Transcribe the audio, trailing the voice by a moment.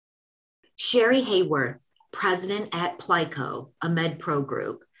Sherry Haworth, president at PLICO, a MedPro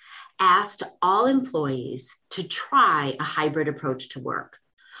group, asked all employees to try a hybrid approach to work.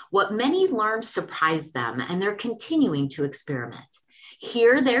 What many learned surprised them, and they're continuing to experiment.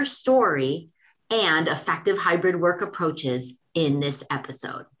 Hear their story and effective hybrid work approaches in this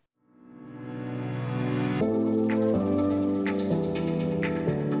episode.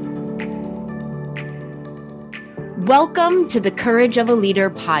 Welcome to the Courage of a Leader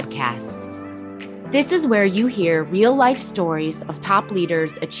podcast. This is where you hear real-life stories of top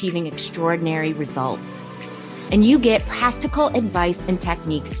leaders achieving extraordinary results. And you get practical advice and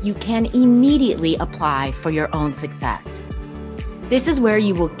techniques you can immediately apply for your own success. This is where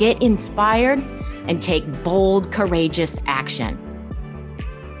you will get inspired and take bold, courageous action.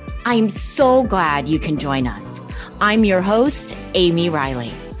 I'm so glad you can join us. I'm your host, Amy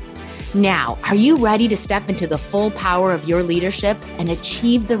Riley. Now, are you ready to step into the full power of your leadership and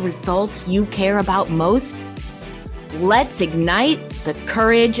achieve the results you care about most? Let's ignite the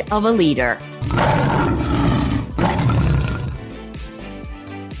courage of a leader.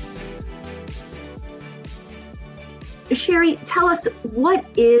 Sherry, tell us, what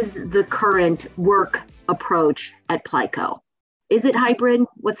is the current work approach at PLICO? Is it hybrid?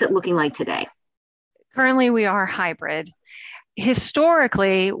 What's it looking like today? Currently, we are hybrid.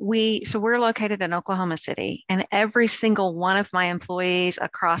 Historically, we're located in Oklahoma City, and every single one of my employees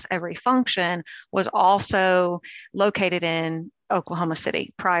across every function was also located in Oklahoma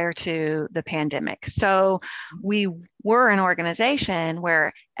City prior to the pandemic. So we were an organization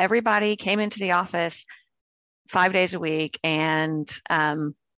where everybody came into the office 5 days a week and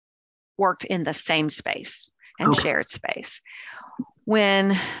worked in the same space and shared space.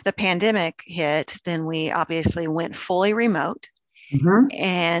 When the pandemic hit, then we obviously went fully remote,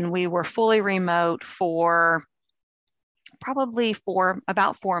 and we were fully remote for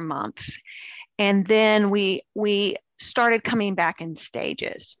about 4 months. And then we started coming back in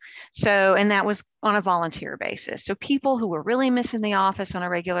stages. And that was on a volunteer basis. So people who were really missing the office on a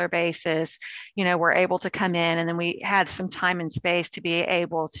regular basis, were able to come in, and then we had some time and space to be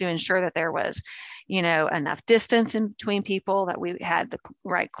able to ensure that there was, enough distance in between people, that we had the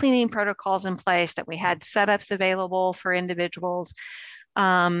right cleaning protocols in place, that we had setups available for individuals.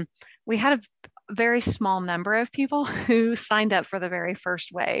 We had a very small number of people who signed up for the very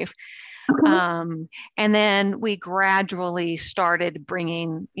first wave. And then we gradually started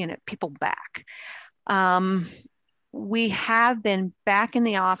bringing, people back. We have been back in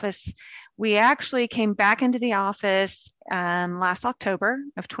the office. We actually came back into the office last October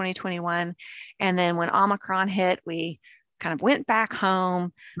of 2021. And then when Omicron hit, we kind of went back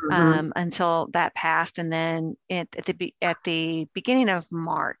home until that passed. And then at the beginning of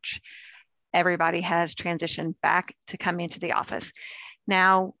March, everybody has transitioned back to coming into the office.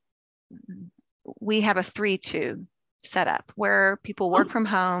 Now, we have a 3-2 setup where people work from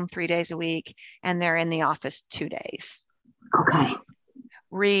home 3 days a week and they're in the office 2 days. Okay.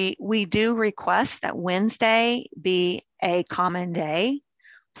 We do request that Wednesday be a common day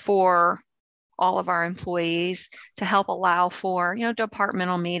for all of our employees to help allow for,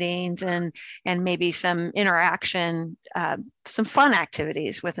 departmental meetings and maybe some interaction, some fun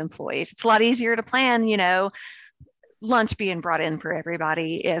activities with employees. It's a lot easier to plan, lunch being brought in for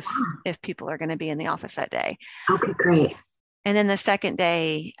everybody if people are going to be in the office that day. Okay, great. And then the second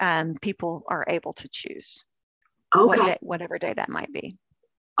day, people are able to choose whatever day that might be.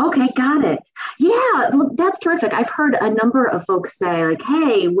 Okay, got it. Yeah, look, that's terrific. I've heard a number of folks say, like,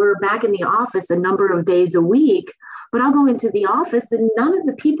 hey, we're back in the office a number of days a week, but I'll go into the office and none of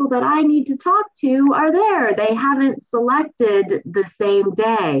the people that I need to talk to are there. They haven't selected the same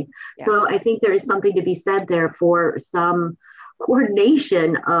day. Yeah. So I think there is something to be said there for some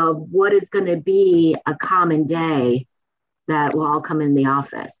coordination of what is going to be a common day that will all come in the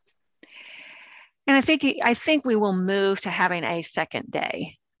office. And I think we will move to having a second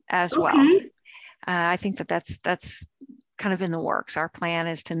day as well. I think that's kind of in the works. Our plan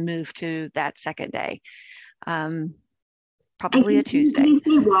is to move to that second day. Probably a Tuesday. Can you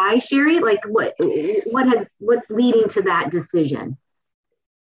see why, Sherry? Like what's leading to that decision?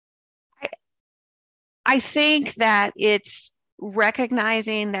 I think that it's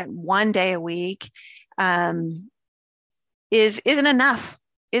recognizing that 1 day a week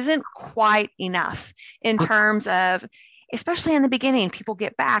isn't quite enough in terms of, especially in the beginning, people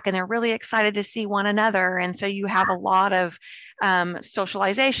get back and they're really excited to see one another. And so you have a lot of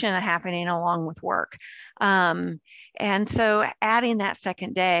socialization happening along with work. And so adding that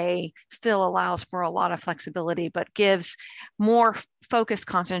second day still allows for a lot of flexibility, but gives more focused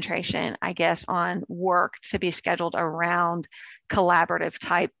concentration, I guess, on work to be scheduled around collaborative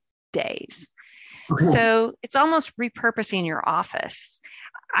type days. Okay. So it's almost repurposing your office.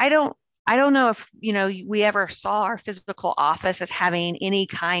 I don't know if, we ever saw our physical office as having any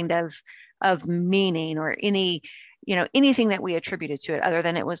kind of meaning or anything that we attributed to it other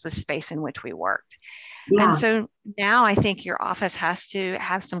than it was the space in which we worked. Yeah. And so now I think your office has to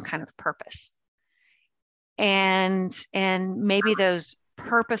have some kind of purpose. And maybe those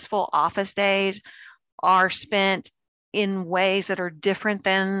purposeful office days are spent in ways that are different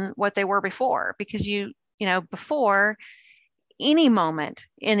than what they were before, because before, any moment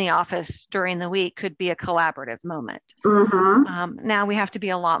in the office during the week could be a collaborative moment. Mm-hmm. Now we have to be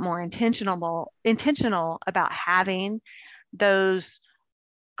a lot more intentional about having those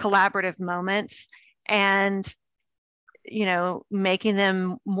collaborative moments and making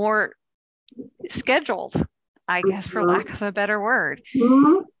them more scheduled, I guess, for lack of a better word.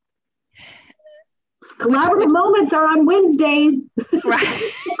 Mm-hmm. Collaborative moments are on Wednesdays.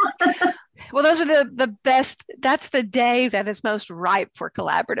 Right. Well, those are the best. That's the day that is most ripe for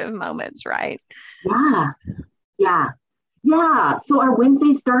collaborative moments, right? Yeah. So are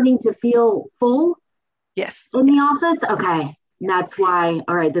Wednesdays starting to feel full? Yes. In the office? Okay. That's why,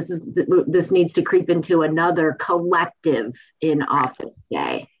 all right, this needs to creep into another collective in office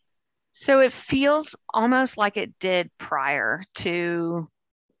day. So it feels almost like it did prior to,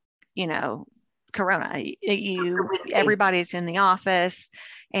 Corona. Everybody's in the office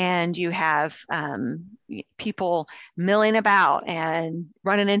and you have people milling about and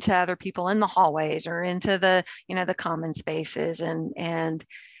running into other people in the hallways or into the, the common spaces and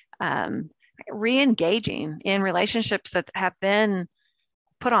re-engaging in relationships that have been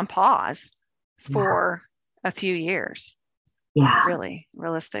put on pause for a few years. Yeah. Really,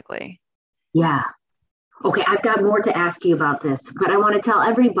 realistically. Yeah. Okay, I've got more to ask you about this, but I want to tell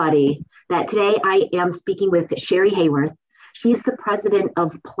everybody that today I am speaking with Sherry Haworth. She's the president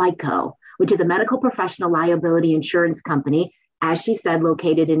of PLICO, which is a medical professional liability insurance company, as she said,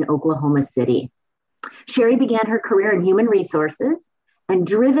 located in Oklahoma City. Sherry began her career in human resources and,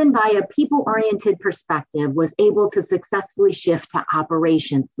 driven by a people-oriented perspective, was able to successfully shift to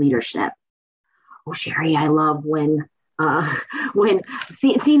operations leadership. Oh, Sherry, I love when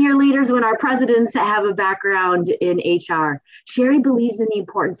senior leaders, when our presidents have a background in HR. Sherry believes in the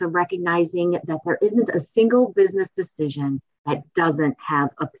importance of recognizing that there isn't a single business decision that doesn't have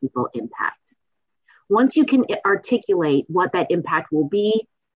a people impact. Once you can articulate what that impact will be,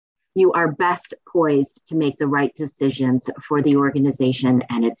 you are best poised to make the right decisions for the organization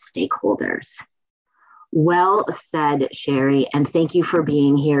and its stakeholders. Well said, Sherry, and thank you for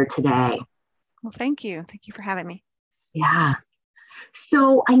being here today. Well, thank you. Thank you for having me. Yeah.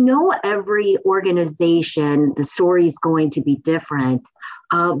 So I know every organization, the story is going to be different,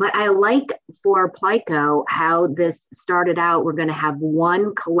 but I like for PLICO how this started out. We're going to have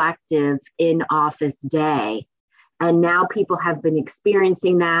one collective in-office day, and now people have been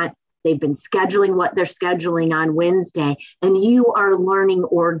experiencing that. They've been scheduling what they're scheduling on Wednesday, and you are learning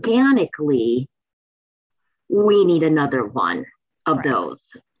organically, we need another one of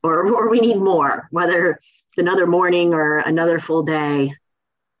those, or we need more, whether it's another morning or another full day.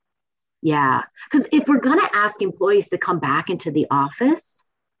 Yeah, because if we're going to ask employees to come back into the office,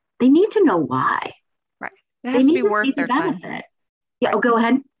 they need to know why. Right. It has to be worth their time. Yeah, right. Oh, go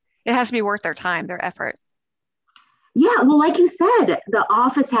ahead. It has to be worth their time, their effort. Yeah, well, like you said, the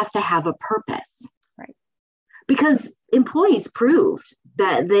office has to have a purpose. Right. Because employees proved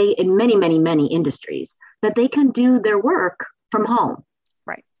that they, in many, many, many industries, that they can do their work from home.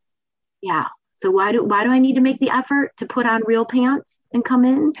 Right. Yeah. So why do I need to make the effort to put on real pants and come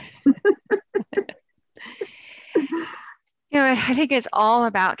in? I think it's all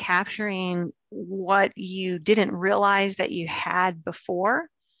about capturing what you didn't realize that you had before.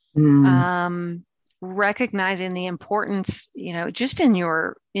 Recognizing the importance, just in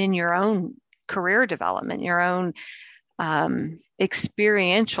your own career development, your own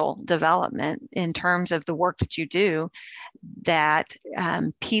experiential development in terms of the work that you do, that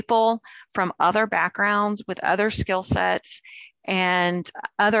people from other backgrounds with other skill sets and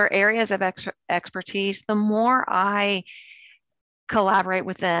other areas of expertise, the more I collaborate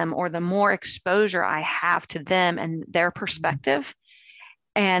with them or the more exposure I have to them and their perspective,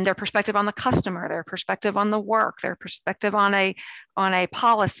 and their perspective on the customer, their perspective on the work, their perspective on a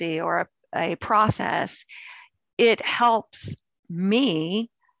policy or a process, it helps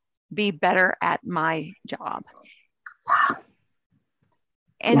me be better at my job.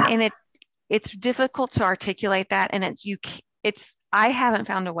 And it's difficult to articulate that, and I haven't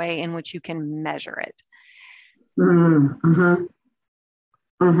found a way in which you can measure it.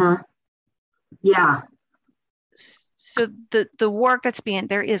 Yeah. so the work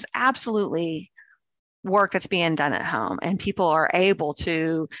there is absolutely work that's being done at home, and people are able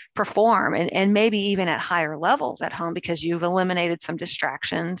to perform and maybe even at higher levels at home because you've eliminated some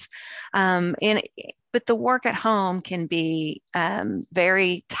distractions. But the work at home can be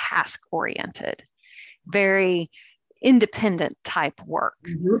very task oriented, very independent type work.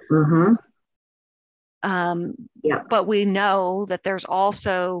 Mm-hmm. But we know that there's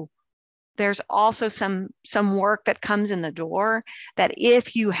also some work that comes in the door that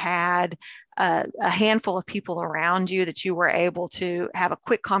if you had a handful of people around you that you were able to have a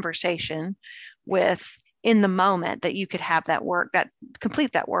quick conversation with in the moment, that you could have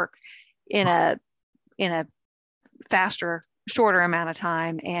complete that work in a faster, shorter amount of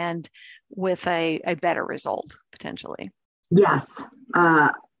time and with a better result potentially. Yes.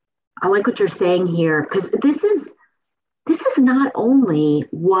 I like what you're saying here, because this is not only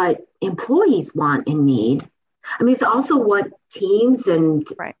what employees want and need. I mean, it's also what teams and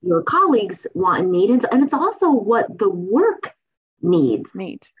your colleagues want and need. And it's also what the work needs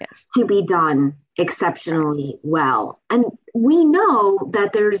yes, to be done exceptionally well. And we know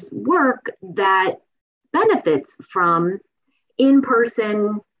that there's work that benefits from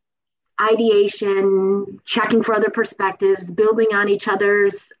in-person ideation, checking for other perspectives, building on each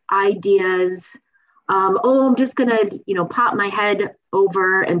other's ideas. I'm just going to, pop my head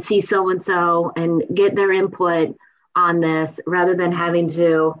over and see so-and-so and get their input on this rather than having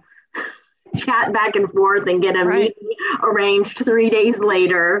to chat back and forth and get a meeting arranged 3 days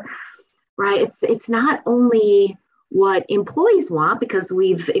later, right? It's not only what employees want because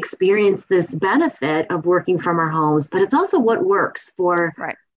we've experienced this benefit of working from our homes, but it's also what works for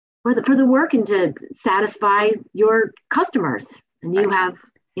the work and to satisfy your customers. And you have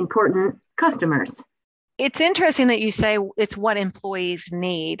important customers. It's interesting that you say it's what employees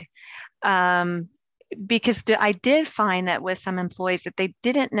need, because I did find that with some employees that they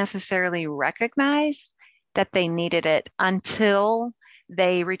didn't necessarily recognize that they needed it until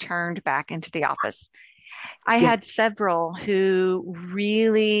they returned back into the office. I had several who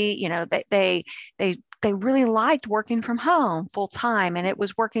really, they really liked working from home full time, and it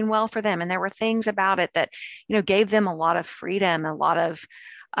was working well for them. And there were things about it that, gave them a lot of freedom, a lot of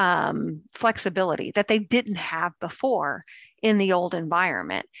flexibility that they didn't have before in the old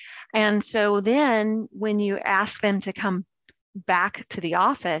environment. And so then when you ask them to come back to the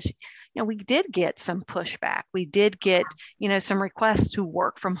office, we did get some pushback. We did get, some requests to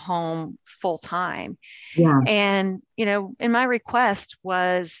work from home full time. Yeah. And, and my request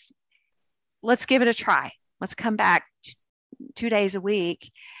was, let's give it a try. Let's come back 2 days a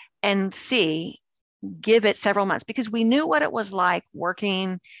week and give it several months, because we knew what it was like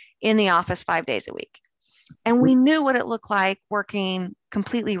working in the office 5 days a week. And we knew what it looked like working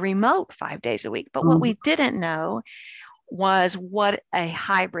completely remote 5 days a week. But what we didn't know was what a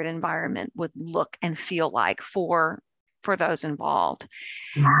hybrid environment would look and feel like for those involved.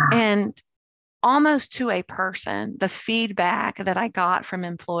 Yeah. And almost to a person, the feedback that I got from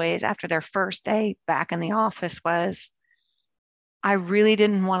employees after their first day back in the office was, I really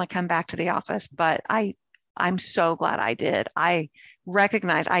didn't want to come back to the office, but I'm so glad I did. I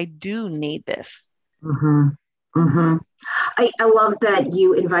recognize I do need this. Mm-hmm. Mm-hmm. I love that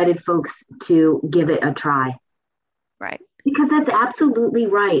you invited folks to give it a try. Right. Because that's absolutely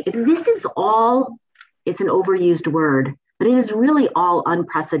right. This is all, it's an overused word, but it is really all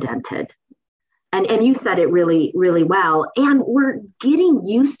unprecedented. And you said it really, really well. And we're getting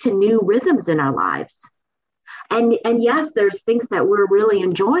used to new rhythms in our lives. And yes, there's things that we're really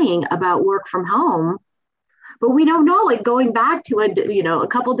enjoying about work from home, but we don't know, like going back to a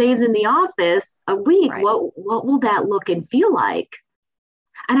couple days in the office a week, what will that look and feel like?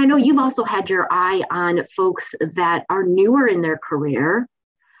 And I know you've also had your eye on folks that are newer in their career,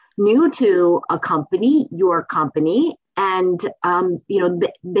 new to a company, your company, and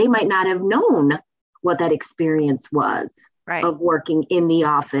they might not have known what that experience was. Of working in the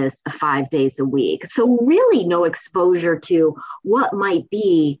office 5 days a week. So really no exposure to what might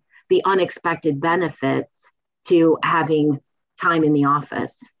be the unexpected benefits to having time in the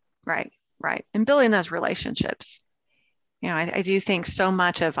office. Right. And building those relationships. I do think so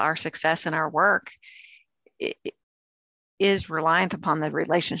much of our success in our work is reliant upon the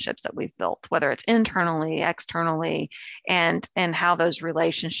relationships that we've built, whether it's internally, externally, and how those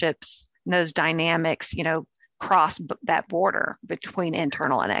relationships, those dynamics, cross that border between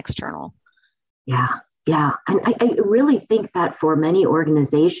internal and external. Yeah. And I really think that for many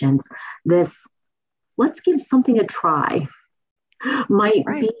organizations, this let's give something a try might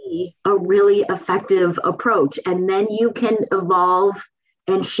be a really effective approach. And then you can evolve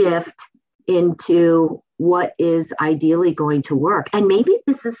and shift into what is ideally going to work. And maybe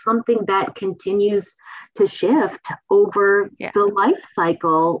this is something that continues to shift over the life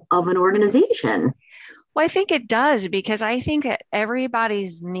cycle of an organization. Well, I think it does, because I think that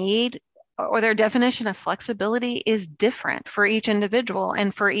everybody's need or their definition of flexibility is different for each individual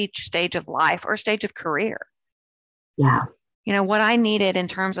and for each stage of life or stage of career. Yeah. You know, what I needed in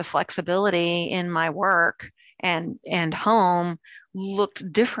terms of flexibility in my work and home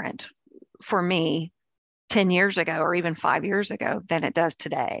looked different for me 10 years ago or even 5 years ago than it does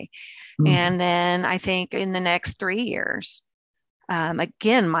today. And then I think in the next 3 years,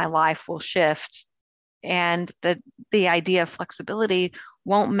 again, my life will shift, and the idea of flexibility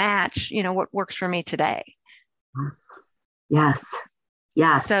won't match, what works for me today. Yes.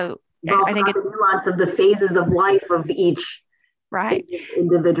 So I think the nuance of the phases of life of each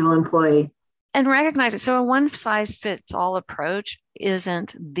individual employee. And recognize it. So a one size fits all approach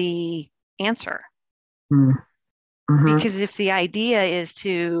isn't the answer. Because if the idea is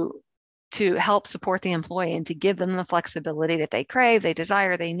to help support the employee and to give them the flexibility that they crave, they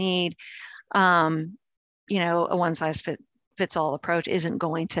desire, they need, a one size fits all approach isn't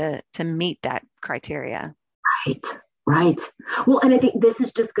going to meet that criteria. Right. Well, and I think this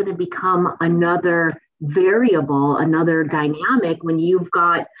is just going to become another variable, another dynamic when you've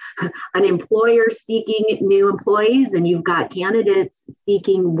got an employer seeking new employees and you've got candidates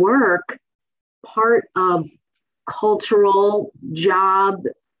seeking work. Part of cultural job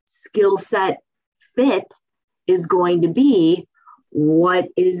skill set fit is going to be, what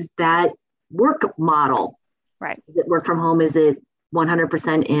is that work model? Right. Is it work from home? Is it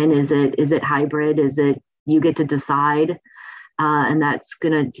 100% in? Is it hybrid? Is it you get to decide? And that's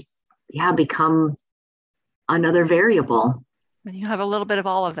going to just become another variable. And you have a little bit of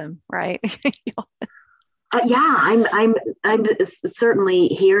all of them, right? I'm certainly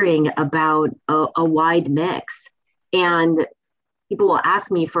hearing about a wide mix, and people will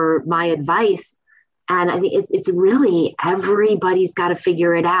ask me for my advice. And I think it's really everybody's got to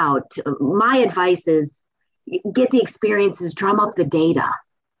figure it out. My advice is get the experiences, drum up the data,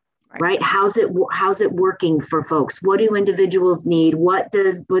 right? How's it working for folks? What do individuals need? What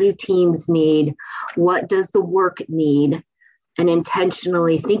do teams need? What does the work need? And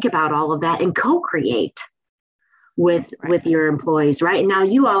intentionally think about all of that and co-create with your employees, right? Now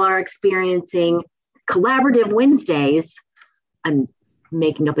you all are experiencing collaborative Wednesdays. I'm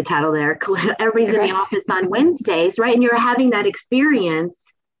making up a title there. Everybody's in the office on Wednesdays, right? And you're having that experience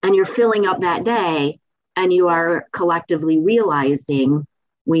and you're filling up that day, and you are collectively realizing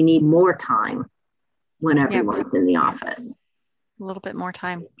we need more time when everyone's in the office. A little bit more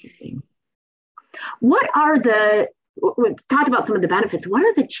time. What are we talked about some of the benefits. What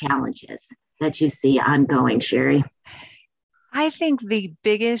are the challenges that you see ongoing, Sherry? I think the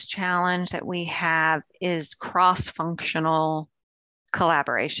biggest challenge that we have is cross-functional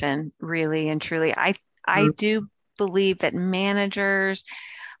collaboration, really and truly. I do believe that managers,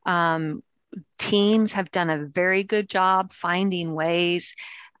 teams have done a very good job finding ways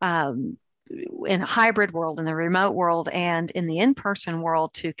in a hybrid world, in the remote world, and in the in-person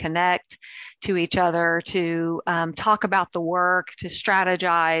world to connect to each other, to talk about the work, to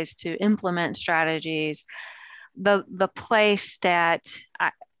strategize, to implement strategies. The place that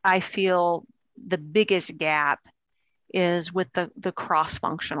I feel the biggest gap is with the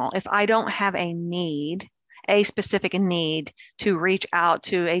cross-functional. If I don't have a specific need to reach out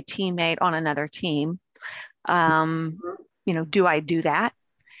to a teammate on another team, do I do that?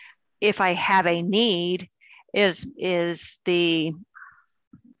 If I have a need, is the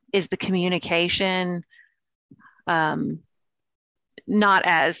communication not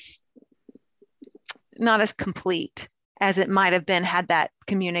as complete as it might have been had that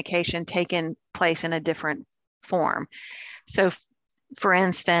communication taken place in a different form. So, for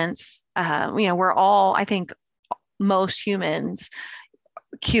instance, we're all, I think most humans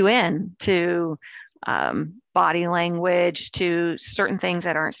cue in to body language, to certain things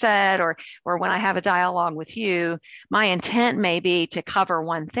that aren't said, or when I have a dialogue with you, my intent may be to cover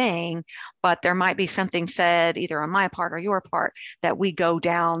one thing, but there might be something said either on my part or your part that we go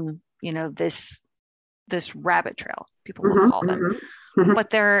down, this rabbit trail, people will call them.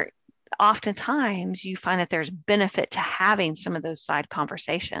 But oftentimes you find that there's benefit to having some of those side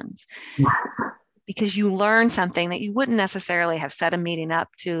conversations. Yes. Because you learn something that you wouldn't necessarily have set a meeting up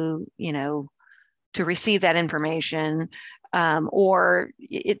to receive that information, or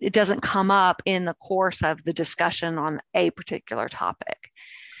it doesn't come up in the course of the discussion on a particular topic.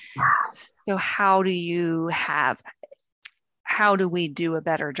 Yes. So how do we do a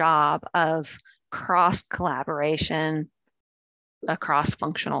better job of cross collaboration across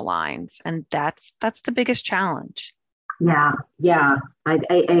functional lines. And that's the biggest challenge. Yeah, yeah. I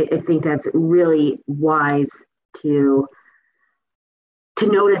think that's really wise to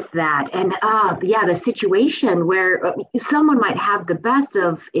notice that. And yeah, the situation where someone might have the best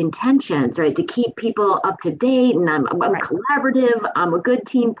of intentions, right, to keep people up to date, and I'm Right. collaborative, I'm a good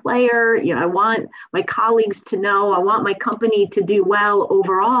team player, I want my colleagues to know, I want my company to do well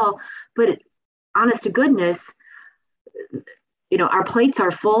overall. But honest to goodness, our plates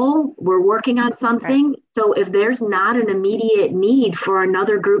are full. We're working on something. Right. So if there's not an immediate need for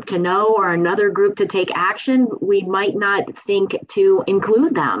another group to know or another group to take action, we might not think to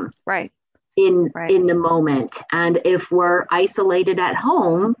include them. Right. In the moment. And if we're isolated at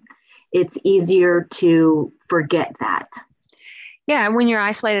home, it's easier to forget that. Yeah, when you're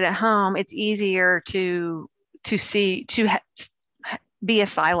isolated at home, it's easier to be a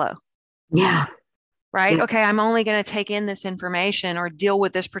silo. Yeah. Right. Yeah. Okay, I'm only going to take in this information or deal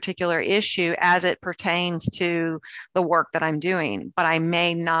with this particular issue as it pertains to the work that I'm doing. But I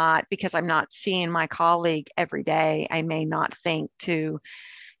may not, because I'm not seeing my colleague every day, I may not think to,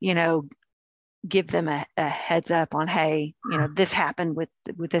 give them a heads up on, hey, this happened with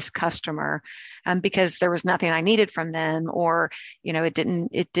this customer, because there was nothing I needed from them, or, it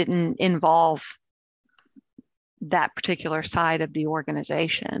didn't involve that particular side of the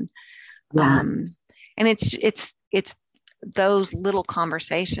organization. Yeah. And it's those little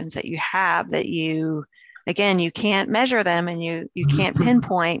conversations that you have that you can't measure them, and you can't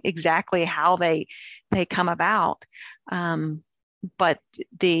pinpoint exactly how they come about. But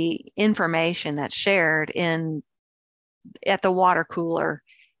the information that's shared at the water cooler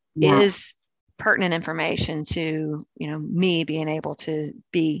is pertinent information to, me being able to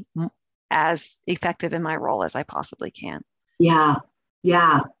be as effective in my role as I possibly can. Yeah.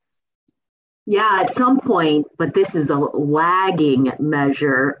 Yeah. Yeah, at some point, but this is a lagging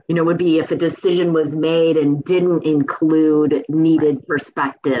measure, would be if a decision was made and didn't include needed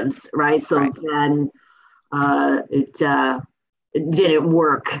perspectives, right? So then it didn't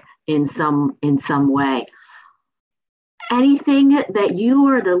work in some way. Anything that you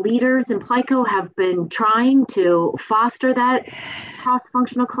or the leaders in PLICO have been trying to foster that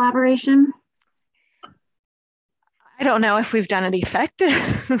cross-functional collaboration? I don't know if we've done it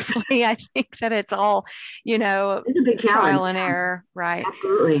effectively. I think that it's all, it's a big trial and error, right?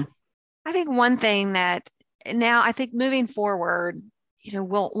 Absolutely. I think one thing that now, I think moving forward,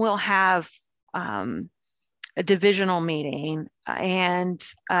 we'll have a divisional meeting, and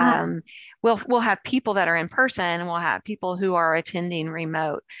we'll have people that are in person, and we'll have people who are attending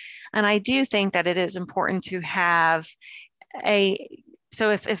remote. And I do think that it is important to have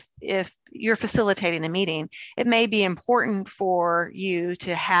so if you're facilitating a meeting, it may be important for you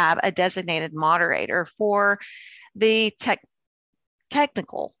to have a designated moderator for the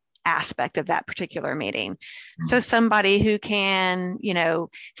technical aspect of that particular meeting. So somebody who can,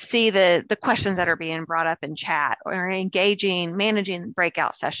 see the questions that are being brought up in chat, or managing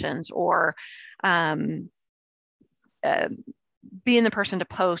breakout sessions, or being the person to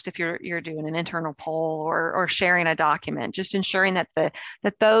post if you're doing an internal poll, or sharing a document, just ensuring that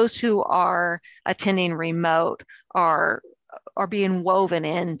those who are attending remote are being woven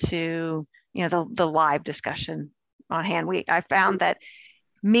into, the live discussion on hand. I found that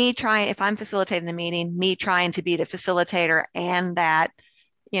if I'm facilitating the meeting, me trying to be the facilitator and that,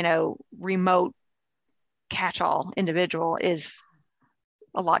 remote catch-all individual, is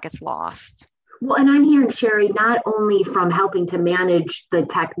a lot gets lost. Well, and I'm hearing, Sherry, not only from helping to manage the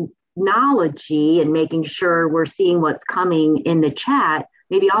technology and making sure we're seeing what's coming in the chat,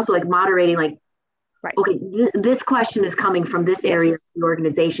 maybe also like moderating, like, right. Okay, this question is coming from this area of the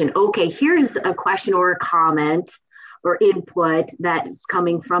organization. Okay, here's a question or a comment or input that's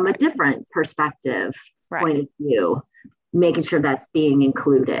coming from a different perspective, point of view, making sure that's being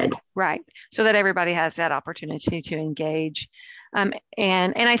included. Right, so that everybody has that opportunity to engage. And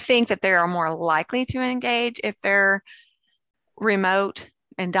I think that they are more likely to engage if they're remote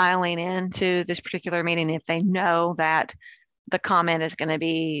and dialing into this particular meeting, if they know that the comment is going to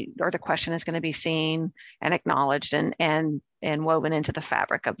be, or the question is going to be seen and acknowledged and woven into the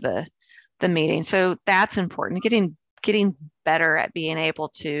fabric of the meeting. So that's important. Getting better at being able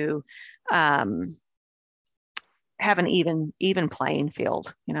to have an even playing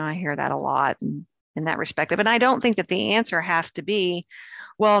field. I hear that a lot in that respect. But I don't think that the answer has to be,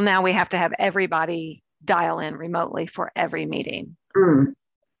 well, now we have to have everybody dial in remotely for every meeting.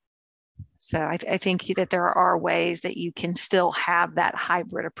 So I think that there are ways that you can still have that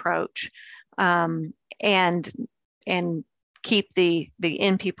hybrid approach, and keep the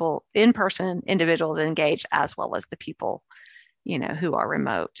in-person individuals engaged, as well as the people who are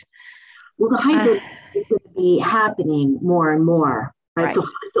remote. Well, the hybrid is going to be happening more and more, right?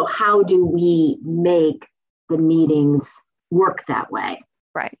 So how do we make the meetings work that way?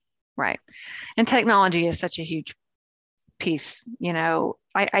 Right. And technology is such a huge piece.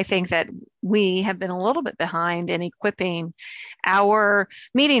 I think that we have been a little bit behind in equipping our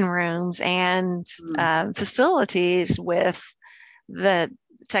meeting rooms and facilities with the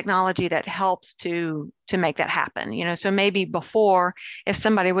technology that helps to make that happen. So maybe before, if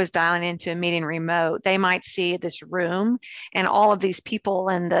somebody was dialing into a meeting remote, they might see this room and all of these people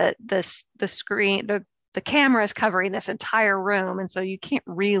and the screen, the camera is covering this entire room, and so you can't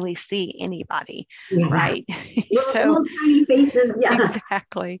really see anybody, right? Little tiny faces,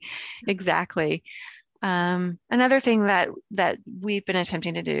 Exactly. Another thing that we've been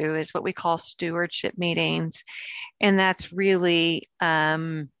attempting to do is what we call stewardship meetings, and that's really,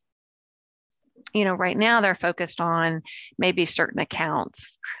 right now they're focused on maybe certain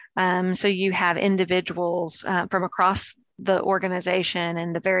accounts. So you have individuals from across the organization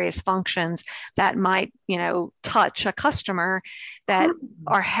and the various functions that might, touch a customer that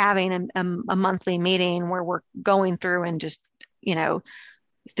are having a monthly meeting where we're going through and just,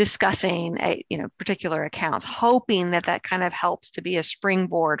 discussing particular accounts, hoping that kind of helps to be a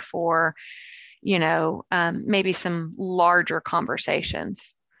springboard for, maybe some larger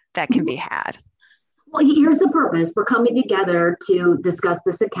conversations that can be had. Well, here's the purpose. We're coming together to discuss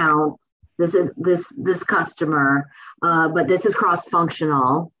this account. This is this customer, but this is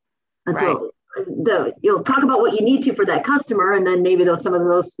cross-functional. And so you'll talk about what you need to for that customer, and then maybe some of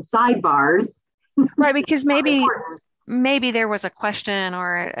those sidebars. Right, because maybe there was a question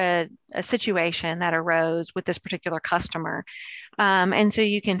or a situation that arose with this particular customer. And so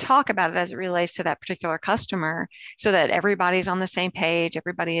you can talk about it as it relates to that particular customer so that everybody's on the same page,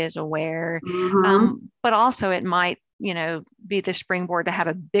 everybody is aware. But also it might, be the springboard to have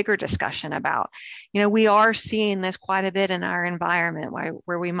a bigger discussion about, we are seeing this quite a bit in our environment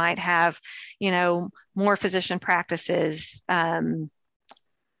where we might have, more physician practices having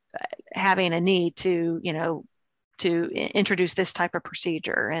a need to introduce this type of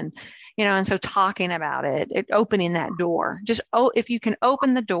procedure. And so talking about it opening that door, if you can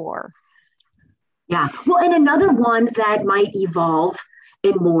open the door. Yeah. Well, and another one that might evolve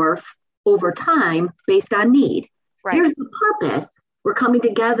and morph over time based on need. Right. Here's the purpose. We're coming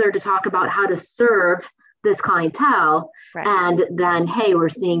together to talk about how to serve this clientele. Right. And then, hey, we're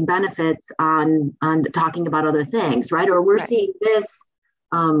seeing benefits on talking about other things, right? Or we're seeing this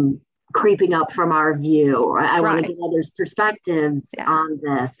creeping up from our view. I want to get others' perspectives on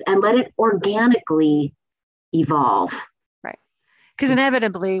this and let it organically evolve. Right. Because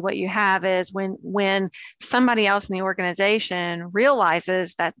inevitably what you have is when somebody else in the organization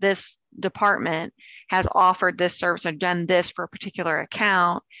realizes that this department has offered this service or done this for a particular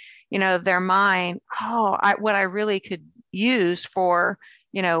account, their mind, what I really could use for,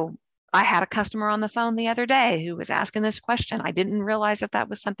 I had a customer on the phone the other day who was asking this question. I didn't realize that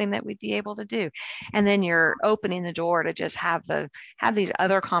was something that we'd be able to do. And then you're opening the door to just have these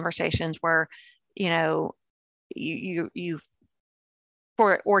other conversations where, you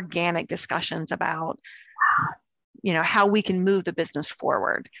for organic discussions about, how we can move the business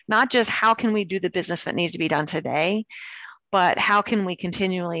forward, not just how can we do the business that needs to be done today, but how can we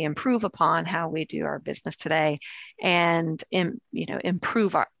continually improve upon how we do our business today and,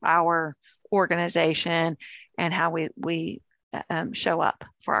 improve our organization and how we show up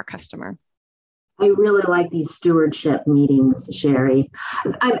for our customer. I really like these stewardship meetings, Sherry.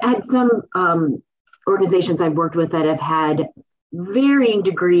 I've had some organizations I've worked with that have had varying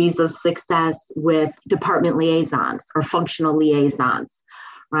degrees of success with department liaisons or functional liaisons.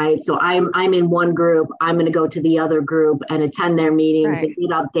 Right. So I'm in one group, I'm going to go to the other group and attend their meetings and get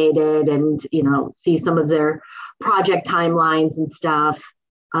updated and, see some of their project timelines and stuff.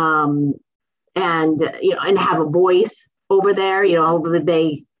 And have a voice over there,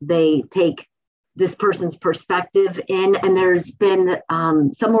 hopefully they take this person's perspective in. And there's been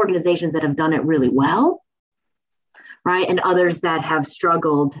some organizations that have done it really well. Right. And others that have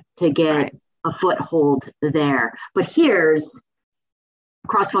struggled to get a foothold there. But here's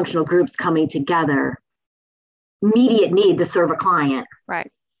cross-functional groups coming together, immediate need to serve a client.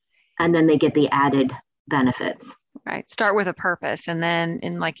 Right. And then they get the added benefits. Right. Start with a purpose. And then,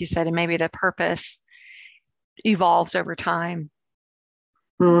 and like you said, and maybe the purpose evolves over time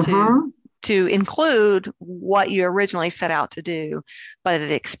to include what you originally set out to do, but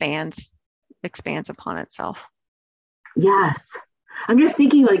it expands upon itself. Yes. I'm just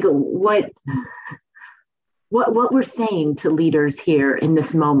thinking like what we're saying to leaders here in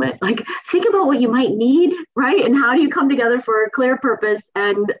this moment. Like, think about what you might need, right? And how do you come together for a clear purpose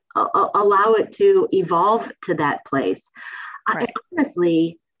and allow it to evolve to that place? Right.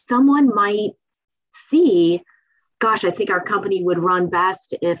 Honestly, someone might see, gosh, I think our company would run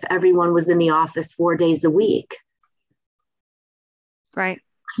best if everyone was in the office 4 days a week. Right.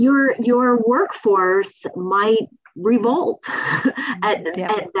 Your workforce might revolt at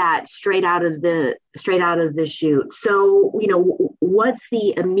that straight out of the chute. So, what's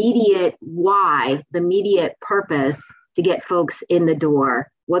the immediate why, the immediate purpose to get folks in the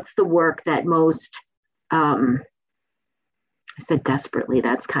door? What's the work that most, I said desperately,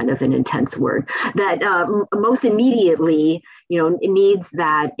 that's kind of an intense word, that most immediately, needs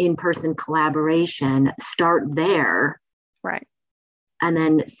that in-person collaboration? Start there. Right. And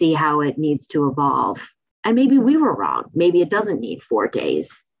then see how it needs to evolve. And maybe we were wrong. Maybe it doesn't need 4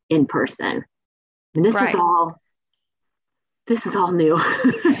 days in person. And this is all new.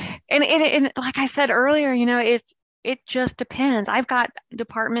 and like I said earlier, it just depends. I've got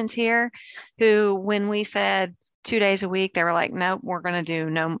departments here who, when we said 2 days a week, they were like, nope, we're going to do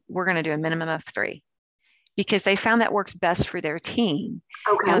a minimum of 3, because they found that works best for their team.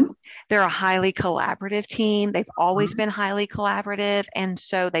 Okay. They're a highly collaborative team. They've always been highly collaborative. And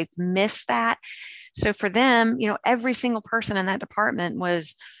so they've missed that. So for them, every single person in that department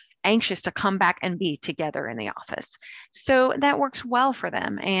was anxious to come back and be together in the office. So that works well for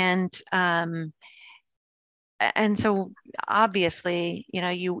them. And so obviously,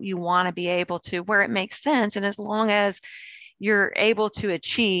 you want to be able to, where it makes sense. And as long as you're able to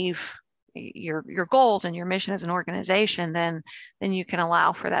achieve your goals and your mission as an organization, then you can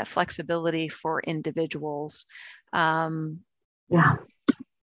allow for that flexibility for individuals. Yeah.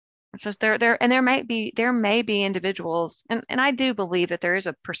 So there may be individuals, and I do believe that there is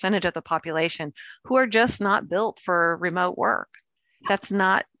a percentage of the population who are just not built for remote work. That's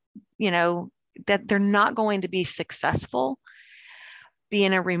not, that they're not going to be successful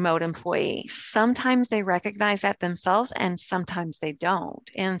being a remote employee. Sometimes they recognize that themselves and sometimes they don't.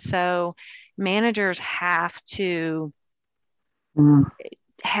 And so managers have to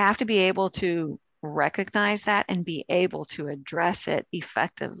be able to recognize that and be able to address it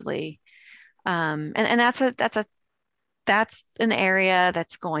effectively. And that's an area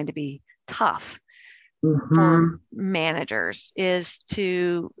that's going to be tough for managers, is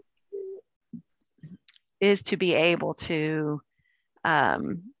to be able to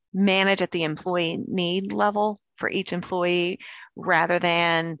manage at the employee need level for each employee, rather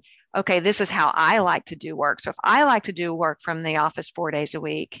than, okay, this is how I like to do work. So if I like to do work from the office 4 days a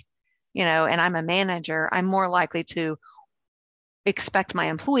week, and I'm a manager, I'm more likely to expect my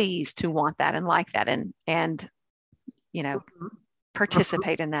employees to want that and like that and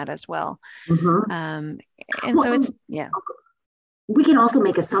participate in that as well. And so it's, we can also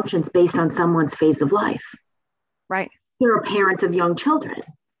make assumptions based on someone's phase of life. Right. They're a parent of young children,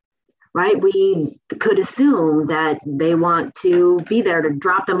 right? We could assume that they want to be there to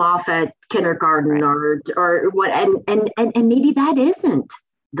drop them off at kindergarten or what, and maybe that isn't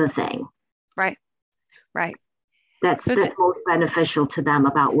the thing. Right. That's most beneficial to them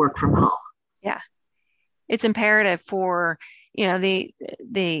about work from home. Yeah. It's imperative for, the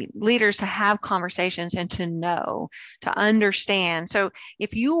leaders to have conversations and to understand. So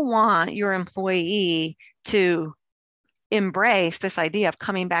if you want your employee to embrace this idea of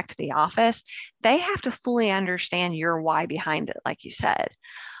coming back to the office, they have to fully understand your why behind it, like you said.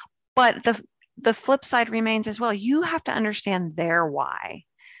 But the flip side remains as well. You have to understand their why.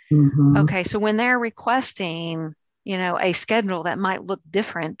 Okay, so when they're requesting, a schedule that might look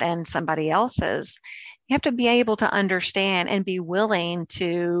different than somebody else's, you have to be able to understand and be willing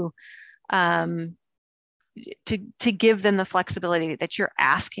to give them the flexibility that you're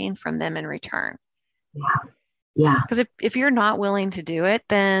asking from them in return. Yeah. Because if you're not willing to do it,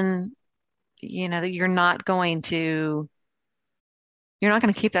 then you're not going to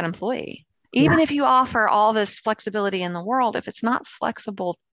keep that employee. Even if you offer all this flexibility in the world, if it's not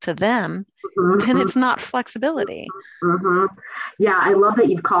flexible to them, then it's not flexibility. Yeah, I love that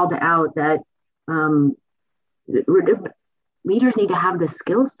you've called out that leaders need to have the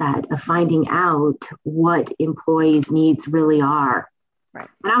skill set of finding out what employees' needs really are. Right.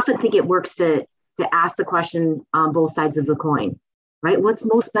 And I often think it works to ask the question on both sides of the coin, right? What's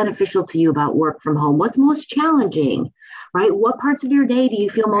most beneficial to you about work from home? What's most challenging, right? What parts of your day do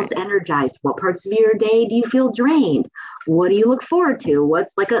you feel most energized? What parts of your day do you feel drained? What do you look forward to?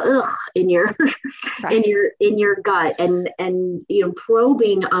 What's like a ugh in your in your gut? And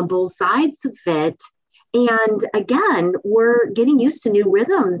probing on both sides of it. And again, we're getting used to new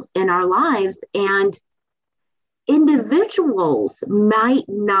rhythms in our lives, and individuals might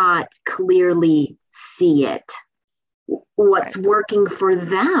not clearly see it, what's working for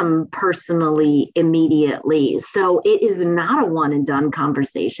them personally immediately. So it is not a one and done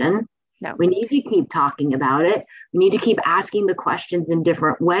conversation. No. We need to keep talking about it. We need to keep asking the questions in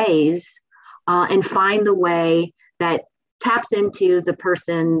different ways and find the way that taps into the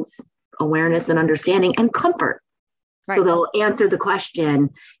person's awareness and understanding and comfort. Right. So they'll answer the question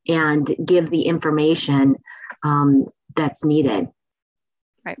and give the information that's needed.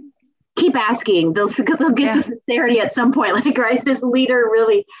 Right. Keep asking. They'll get the sincerity at some point. Like, right, this leader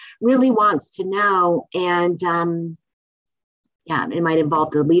really, really wants to know. And it might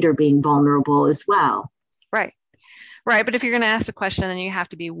involve the leader being vulnerable as well. Right. Right. But if you're going to ask a question, then you have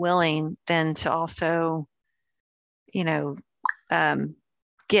to be willing then to also, give.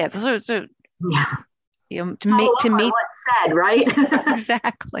 So to meet what's said, right?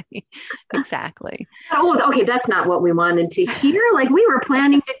 Exactly. Oh, okay. That's not what we wanted to hear. Like, we were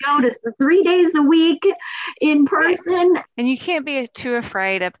planning to go to 3 days a week in person. Right. And you can't be too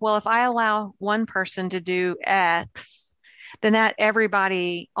afraid of, well, if I allow one person to do X, then that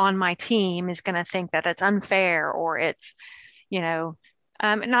everybody on my team is going to think that it's unfair, or it's, I'm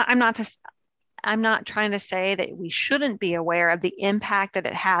not trying to say that we shouldn't be aware of the impact that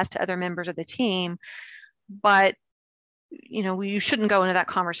it has to other members of the team, but you shouldn't go into that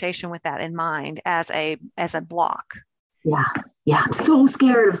conversation with that in mind as a block. Yeah. I'm so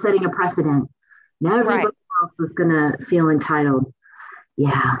scared of setting a precedent. Now everybody else is going to feel entitled.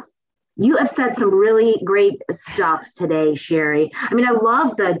 Yeah. You have said some really great stuff today, Sherry. I mean, I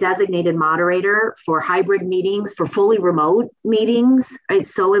love the designated moderator for hybrid meetings, for fully remote meetings.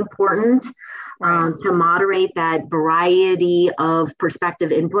 It's so important to moderate that variety of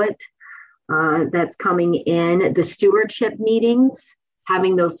perspective input that's coming in. The stewardship meetings,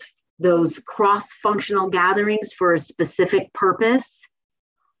 having those cross-functional gatherings for a specific purpose.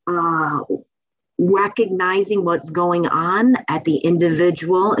 Recognizing what's going on at the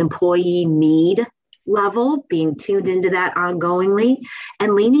individual employee need level, being tuned into that ongoingly,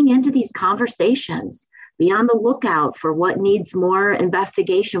 and leaning into these conversations. Be on the lookout for what needs more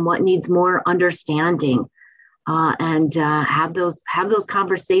investigation, what needs more understanding, and have those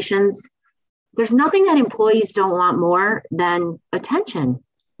conversations. There's nothing that employees don't want more than attention,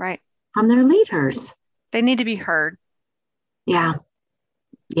 from their leaders. They need to be heard. Yeah.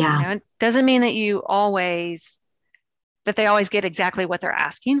 It doesn't mean that they always get exactly what they're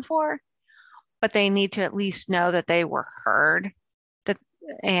asking for, but they need to at least know that they were heard,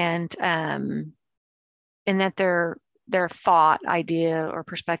 and that their thought, idea, or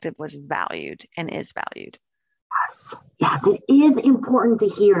perspective was valued and is valued. Yes, it is important to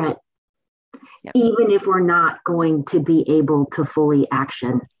hear it, even if we're not going to be able to fully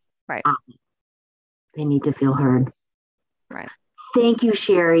action. Right. They need to feel heard. Right. Thank you,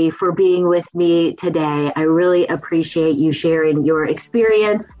 Sherry, for being with me today. I really appreciate you sharing your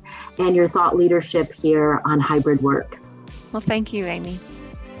experience and your thought leadership here on hybrid work. Well, thank you, Amy.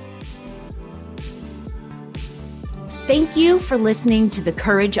 Thank you for listening to the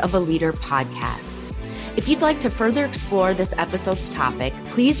Courage of a Leader podcast. If you'd like to further explore this episode's topic,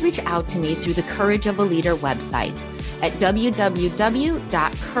 please reach out to me through the Courage of a Leader website at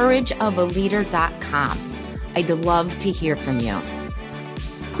www.courageofaleader.com. I'd love to hear from you.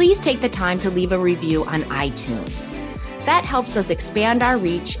 Please take the time to leave a review on iTunes. That helps us expand our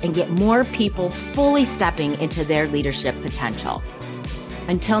reach and get more people fully stepping into their leadership potential.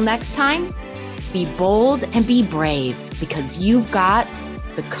 Until next time, be bold and be brave, because you've got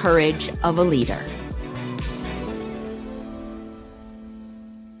the courage of a leader.